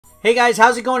Hey guys,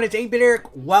 how's it going? It's 8-Bit Eric.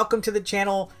 Welcome to the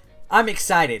channel. I'm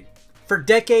excited. For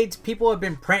decades, people have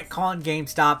been prank calling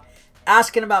GameStop,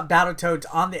 asking about Battletoads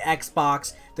on the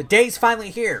Xbox. The day's finally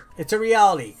here. It's a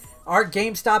reality. Our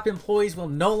GameStop employees will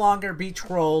no longer be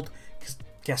trolled, because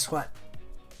guess what?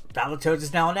 Battletoads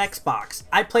is now on Xbox.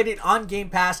 I played it on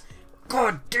Game Pass.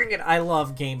 God dang it, I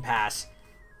love Game Pass.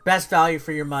 Best value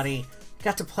for your money.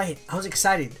 Got to play it. I was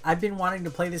excited. I've been wanting to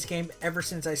play this game ever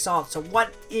since I saw it. So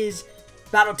what is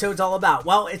Battletoads all about?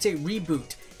 Well, it's a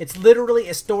reboot. It's literally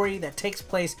a story that takes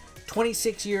place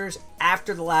 26 years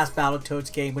after the last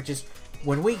Battletoads game, which is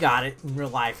when we got it in real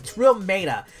life. It's real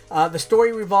meta. The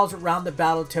story revolves around the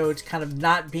Battletoads kind of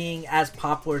not being as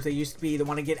popular as they used to be. They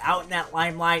want to get out in that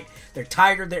limelight. They're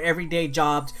tired of their everyday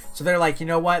jobs. So they're like, you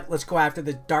know what? Let's go after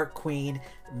the Dark Queen,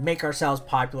 make ourselves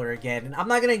popular again. And I'm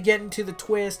not going to get into the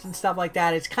twist and stuff like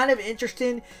that. It's kind of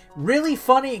interesting, really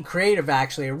funny and creative,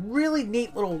 actually. A really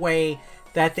neat little way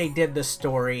that they did the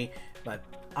story, but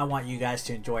I want you guys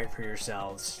to enjoy it for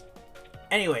yourselves.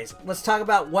 Anyways, let's talk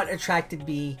about what attracted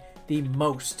me the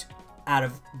most out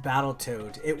of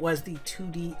Battletoads. It was the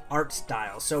 2D art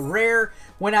style. So Rare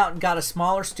went out and got a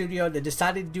smaller studio that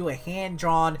decided to do a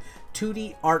hand-drawn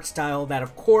 2D art style that,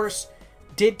 of course,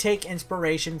 did take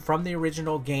inspiration from the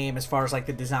original game as far as like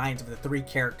the designs of the three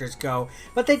characters go,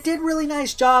 but they did really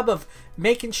nice job of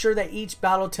making sure that each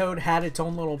Battletoad had its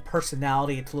own little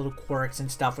personality, its little quirks and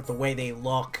stuff with the way they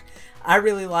look. I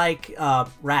really like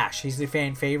Rash. He's the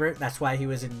fan favorite. That's why he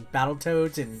was in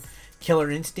Battletoads and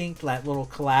Killer Instinct, that little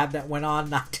collab that went on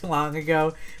not too long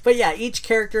ago. But yeah, each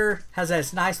character has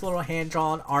this nice little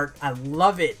hand-drawn art. I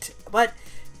love it. But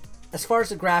as far as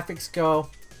the graphics go,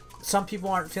 some people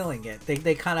aren't feeling it.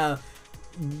 They kind of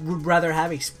would rather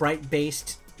have a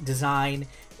sprite-based design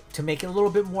to make it a little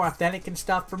bit more authentic and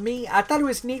stuff. For me, I thought it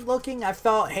was neat looking. I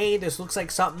felt, hey, this looks like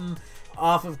something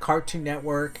off of Cartoon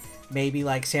Network, maybe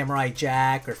like Samurai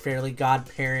Jack or Fairly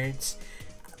Godparents.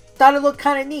 Thought it looked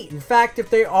kind of neat. In fact, if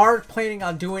they are planning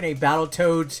on doing a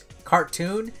Battletoads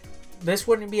cartoon, this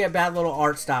wouldn't be a bad little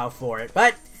art style for it.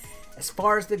 But as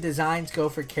far as the designs go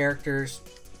for characters,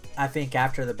 I think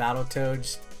after the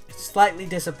Battletoads, it's slightly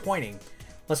disappointing.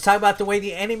 Let's talk about the way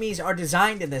the enemies are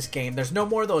designed in this game. There's no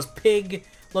more of those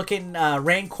pig-looking,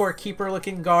 Rancor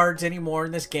Keeper-looking guards anymore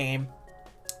in this game.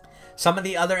 Some of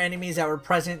the other enemies that were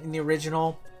present in the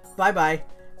original, bye-bye,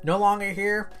 no longer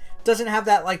here. Doesn't have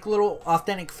that like little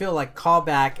authentic feel, like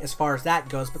callback as far as that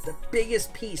goes. But the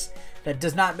biggest piece that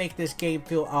does not make this game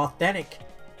feel authentic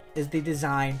is the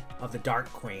design of the Dark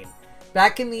Queen.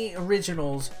 Back in the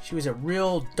originals, she was a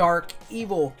real dark,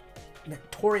 evil,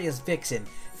 notorious vixen.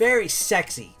 Very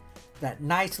sexy. That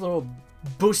nice little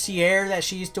bustier that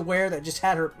she used to wear that just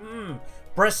had her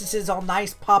breasts all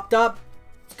nice popped up.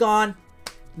 It's gone.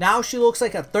 Now she looks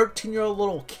like a 13-year-old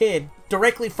little kid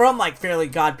directly from like Fairly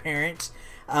Godparents.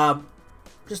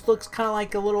 Just looks kind of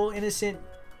like a little innocent,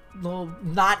 little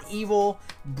not evil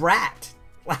brat.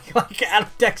 Like out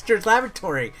of Dexter's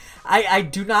Laboratory. I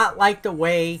do not like the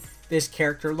way this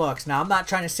character looks. Now, I'm not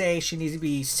trying to say she needs to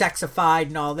be sexified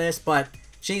and all this, but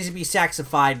she needs to be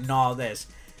sexified and all this.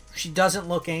 She doesn't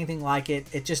look anything like it.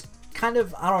 It just kind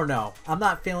of, I don't know. I'm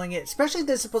not feeling it. Especially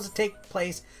this is supposed to take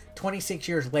place 26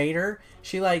 years later.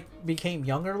 She, like, became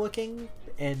younger looking,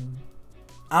 and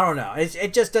I don't know.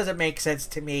 It just doesn't make sense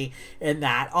to me in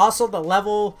that. Also, the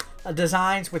level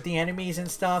designs with the enemies and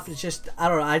stuff is just, I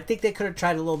don't know. I think they could have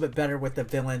tried a little bit better with the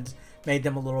villains. Made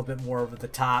them a little bit more over the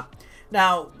top.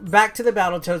 Now, back to the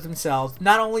Battletoads themselves.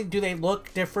 Not only do they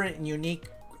look different and unique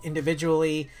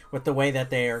individually with the way that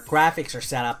their graphics are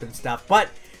set up and stuff, but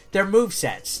their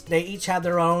movesets. They each have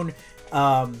their own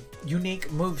unique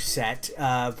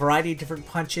moveset. Variety of different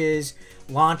punches,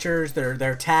 launchers,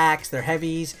 their attacks, their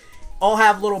heavies. All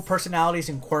have little personalities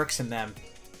and quirks in them.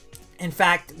 In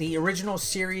fact, the original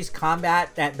series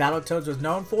combat that Battletoads was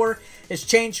known for has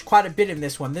changed quite a bit in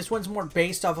this one. This one's more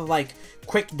based off of like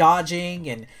quick dodging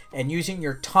and using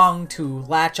your tongue to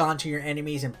latch onto your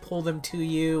enemies and pull them to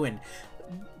you, and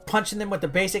punching them with the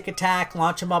basic attack,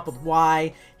 launch them up with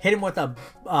Y, hit them with a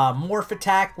morph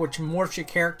attack, which morphs your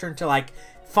character into like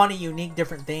funny, unique,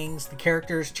 different things. The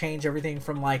characters change everything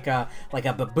from like a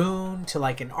baboon to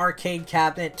like an arcade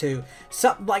cabinet to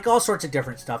something like all sorts of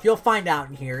different stuff. You'll find out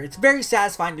in here. It's very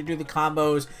satisfying to do the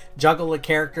combos, juggle the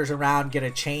characters around, get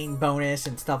a chain bonus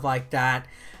and stuff like that.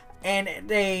 And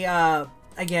they,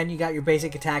 again, you got your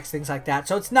basic attacks, things like that.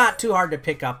 So it's not too hard to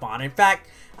pick up on. In fact,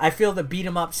 I feel the beat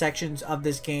 'em up sections of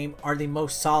this game are the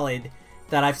most solid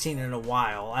that I've seen in a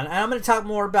while. And I'm going to talk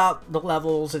more about the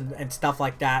levels and stuff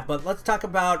like that, but let's talk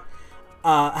about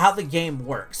how the game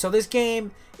works. So this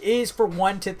game is for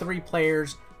 1 to 3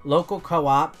 players local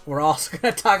co-op. We're also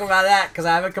going to talk about that because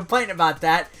I have a complaint about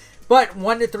that. But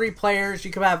 1 to 3 players,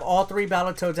 you can have all 3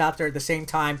 Battletoads out there at the same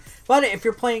time. But if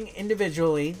you're playing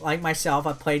individually, like myself,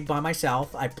 I played by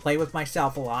myself. I play with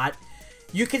myself a lot.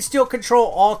 You can still control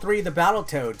all 3 of the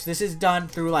Battletoads. This is done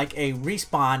through like a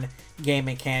respawn game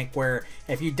mechanic where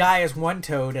if you die as one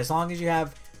Toad, as long as you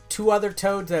have 2 other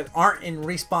Toads that aren't in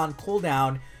respawn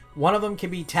cooldown, one of them can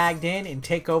be tagged in and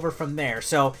take over from there.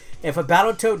 So if a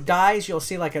Battletoad dies, you'll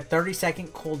see like a 30-second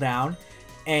cooldown.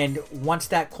 And once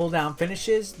that cooldown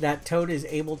finishes, that Toad is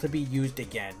able to be used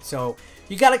again. So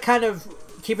you got to kind of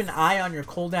keep an eye on your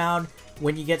cooldown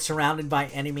when you get surrounded by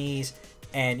enemies.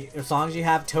 And as long as you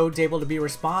have Toads able to be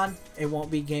respawned, it won't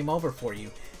be game over for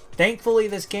you. Thankfully,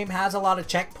 this game has a lot of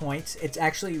checkpoints. It's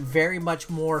actually very much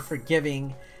more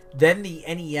forgiving than the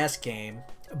NES game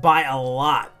by a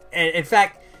lot. And in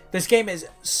fact, this game is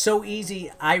so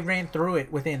easy, I ran through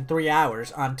it within 3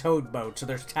 hours on Toad mode. So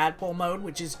there's Tadpole mode,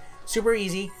 which is super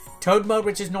easy, Toad mode,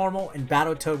 which is normal, and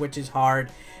Battletoad, which is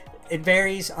hard. It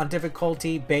varies on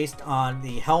difficulty based on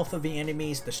the health of the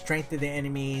enemies, the strength of the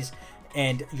enemies,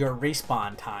 and your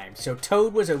respawn time. So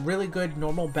Toad was a really good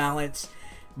normal balance,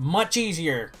 much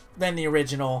easier than the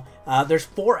original. There's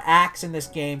 4 acts in this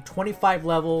game, 25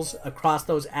 levels across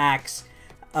those acts,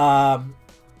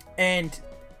 and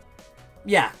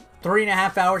yeah,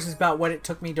 3.5 hours is about what it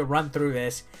took me to run through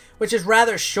this, which is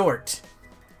rather short.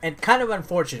 And kind of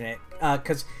unfortunate,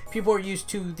 because people are used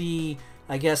to the,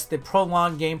 I guess, the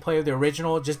prolonged gameplay of the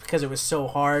original just because it was so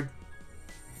hard.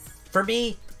 For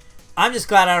me, I'm just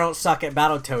glad I don't suck at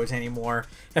Battletoads anymore.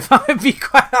 If I'm going to be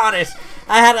quite honest,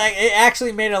 it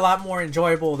actually made it a lot more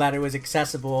enjoyable that it was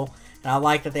accessible. And I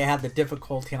like that they had the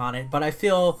difficulty on it. But I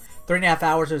feel 3.5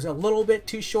 hours was a little bit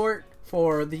too short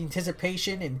for the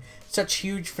anticipation and such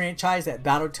huge franchise that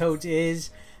Battletoads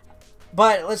is.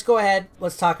 But let's go ahead.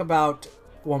 Let's talk about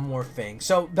one more thing.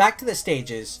 So back to the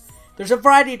stages. There's a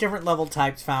variety of different level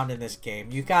types found in this game.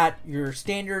 You got your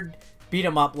standard beat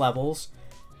 'em up levels,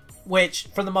 which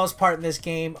for the most part in this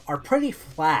game are pretty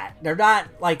flat. They're not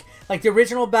like the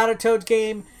original Battletoads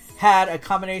game had a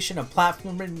combination of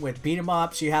platforming with beat 'em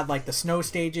ups. You had like the snow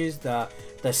stages, the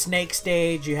snake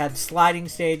stage, you had sliding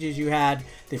stages, you had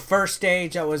the first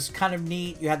stage that was kind of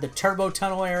neat, you had the turbo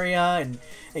tunnel area, and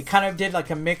it kind of did like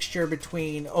a mixture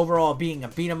between overall being a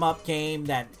beat 'em up game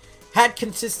that had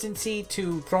consistency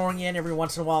to throwing in every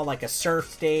once in a while like a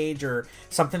surf stage or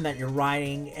something that you're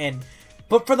riding.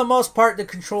 But for the most part, the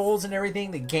controls and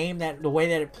everything, the way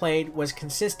that it played was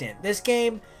consistent. This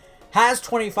game has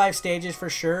 25 stages for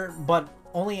sure, but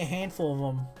only a handful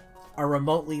of them are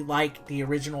remotely like the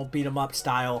original beat 'em up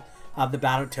style of the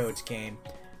Battletoads game.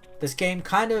 This game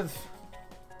kind of,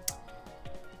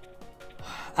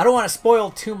 I don't want to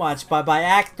spoil too much, but by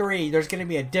Act 3, there's going to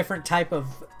be a different type of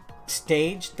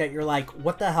stage that you're like,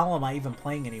 what the hell am I even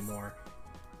playing anymore?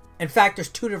 In fact, there's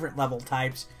 2 different level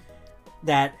types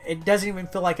that it doesn't even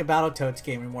feel like a Battletoads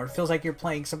game anymore. It feels like you're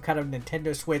playing some kind of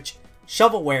Nintendo Switch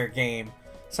shovelware game,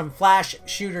 some flash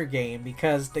shooter game,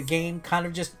 because the game kind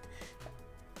of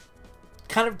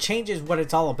changes what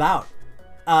it's all about.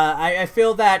 I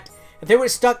feel that if they would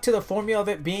have stuck to the formula of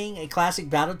it being a classic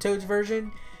Battletoads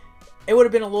version, it would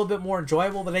have been a little bit more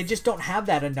enjoyable, but they just don't have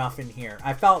that enough in here.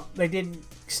 I felt they didn't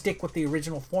stick with the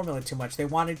original formula too much. They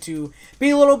wanted to be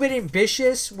a little bit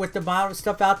ambitious with the amount of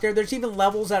stuff out there. There's even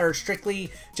levels that are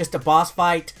strictly just a boss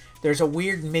fight. There's a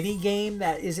weird mini game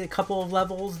that is a couple of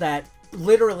levels that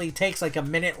literally takes like a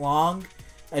minute long.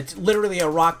 It's literally a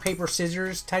rock, paper,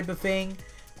 scissors type of thing.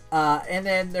 And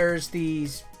then there's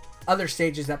these other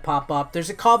stages that pop up. There's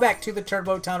a callback to the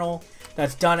Turbo Tunnel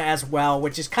that's done as well,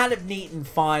 which is kind of neat and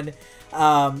fun.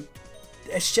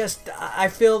 It's just, I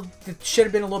feel there should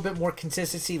have been a little bit more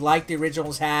consistency like the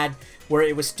originals had, where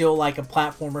it was still like a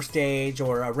platformer stage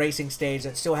or a racing stage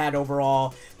that still had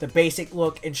overall the basic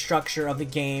look and structure of the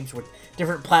games with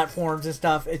different platforms and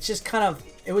stuff. It's just kind of,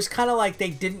 it was kind of like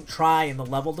they didn't try in the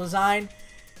level design,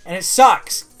 and it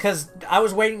sucks because I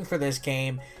was waiting for this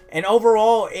game. And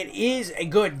overall, it is a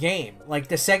good game. Like,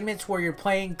 the segments where you're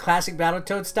playing classic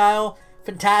Battletoads style,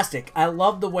 fantastic. I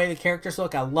love the way the characters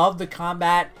look. I love the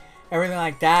combat, everything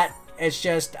like that. It's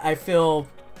just, I feel,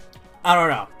 I don't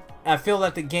know. I feel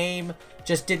that the game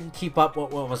just didn't keep up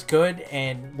what was good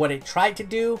and what it tried to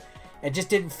do. It just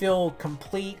didn't feel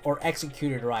complete or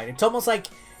executed right. It's almost like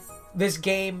this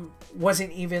game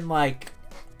wasn't even like,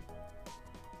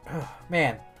 oh,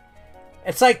 man.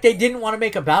 It's like they didn't want to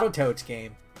make a Battletoads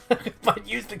game. but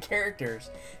use the characters,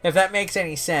 if that makes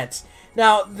any sense.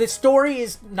 Now, the story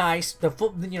is nice. The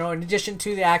full, you know, in addition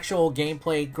to the actual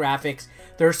gameplay graphics,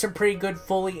 there's some pretty good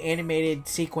fully animated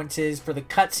sequences for the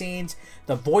cutscenes.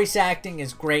 The voice acting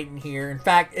is great in here. In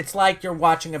fact, it's like you're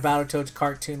watching a Battletoads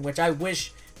cartoon, which I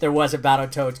wish there was a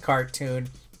Battletoads cartoon.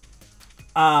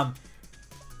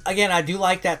 Again, I do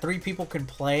like that 3 people can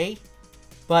play,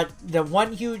 but the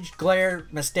one huge glare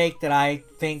mistake that I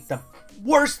think the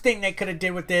worst thing they could have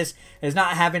did with this is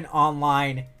not having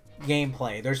online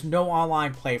gameplay. There's no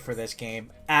online play for this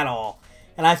game at all.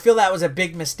 And I feel that was a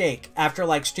big mistake. After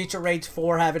like Streets of Rage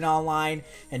 4 having online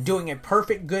and doing a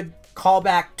perfect good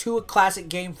callback to a classic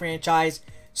game franchise,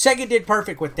 Sega did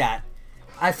perfect with that.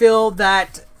 I feel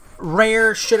that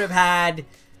Rare should have had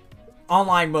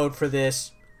online mode for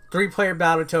this. 3-player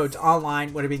Battletoads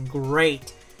online would have been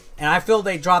great. And I feel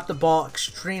they dropped the ball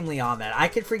extremely on that. I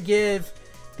could forgive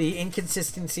the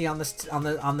inconsistency on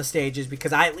the stages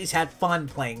because I at least had fun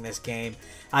playing this game.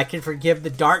 I can forgive the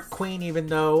Dark Queen, even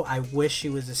though I wish she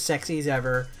was as sexy as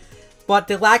ever. But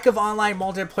the lack of online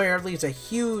multiplayer leaves a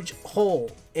huge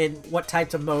hole in what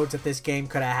types of modes that this game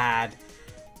could have had.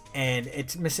 And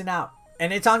it's missing out.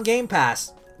 And it's on Game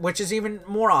Pass, which is even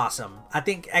more awesome. I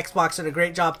think Xbox did a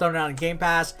great job throwing it on Game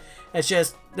Pass. It's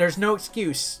just, there's no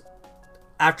excuse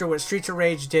after what Streets of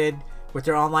Rage did with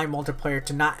their online multiplayer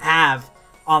to not have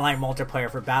online multiplayer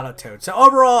for Battletoads. So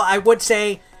overall, I would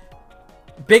say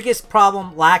biggest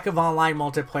problem, lack of online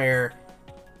multiplayer.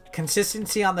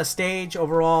 Consistency on the stage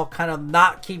overall, kind of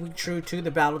not keeping true to the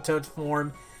Battletoads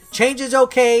form. Change is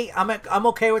okay. I'm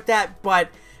okay with that, but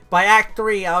by Act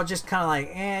 3, I was just kind of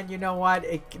like, and you know what?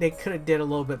 They could have did a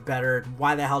little bit better.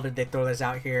 Why the hell did they throw this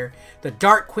out here? The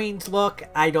Dark Queen's look,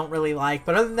 I don't really like.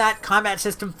 But other than that, combat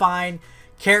system fine.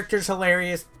 Characters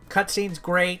hilarious. Cutscenes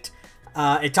great.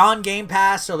 It's on Game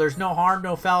Pass, so there's no harm,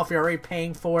 no foul if you're already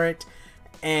paying for it.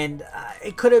 And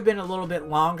it could have been a little bit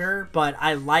longer, but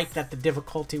I like that the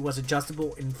difficulty was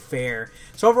adjustable and fair.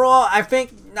 So overall, I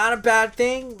think not a bad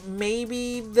thing.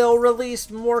 Maybe they'll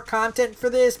release more content for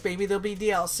this. Maybe there'll be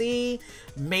DLC.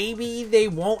 Maybe they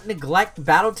won't neglect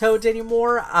Battletoads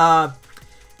anymore.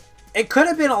 It could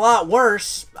have been a lot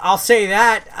worse. I'll say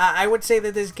that. I would say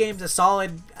that this game's a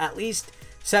solid, at least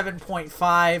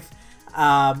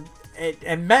 7.5.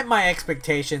 It met my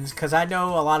expectations because I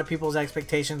know a lot of people's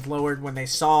expectations lowered when they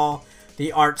saw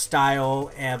the art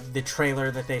style of the trailer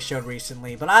that they showed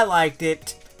recently, but I liked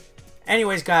it.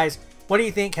 Anyways, guys, what do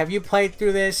you think? Have you played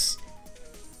through this?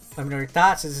 Let me know your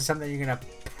thoughts. Is this something you're going to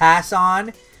pass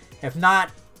on? If not,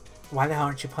 why the hell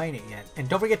aren't you playing it yet? And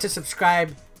don't forget to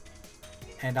subscribe,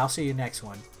 and I'll see you next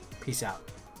one. Peace out.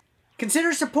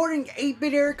 Consider supporting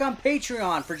 8-Bit Eric on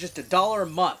Patreon for just $1 a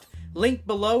month. Link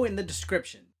below in the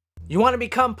description. You want to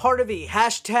become part of the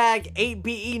hashtag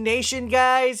 8BE Nation,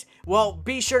 guys? Well,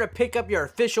 be sure to pick up your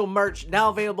official merch, now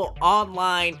available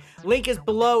online. Link is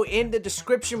below in the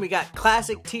description. We got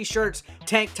classic t-shirts,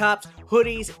 tank tops,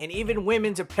 hoodies, and even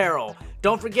women's apparel.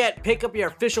 Don't forget, pick up your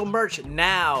official merch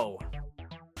now.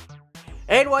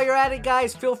 And while you're at it,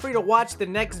 guys, feel free to watch the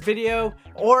next video,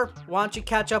 or why don't you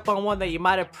catch up on one that you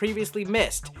might have previously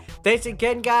missed. Thanks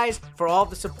again, guys, for all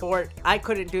the support. I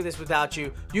couldn't do this without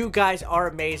you. You guys are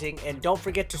amazing, and don't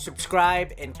forget to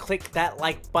subscribe and click that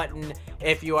like button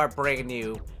if you are brand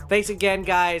new. Thanks again,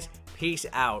 guys. Peace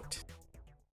out.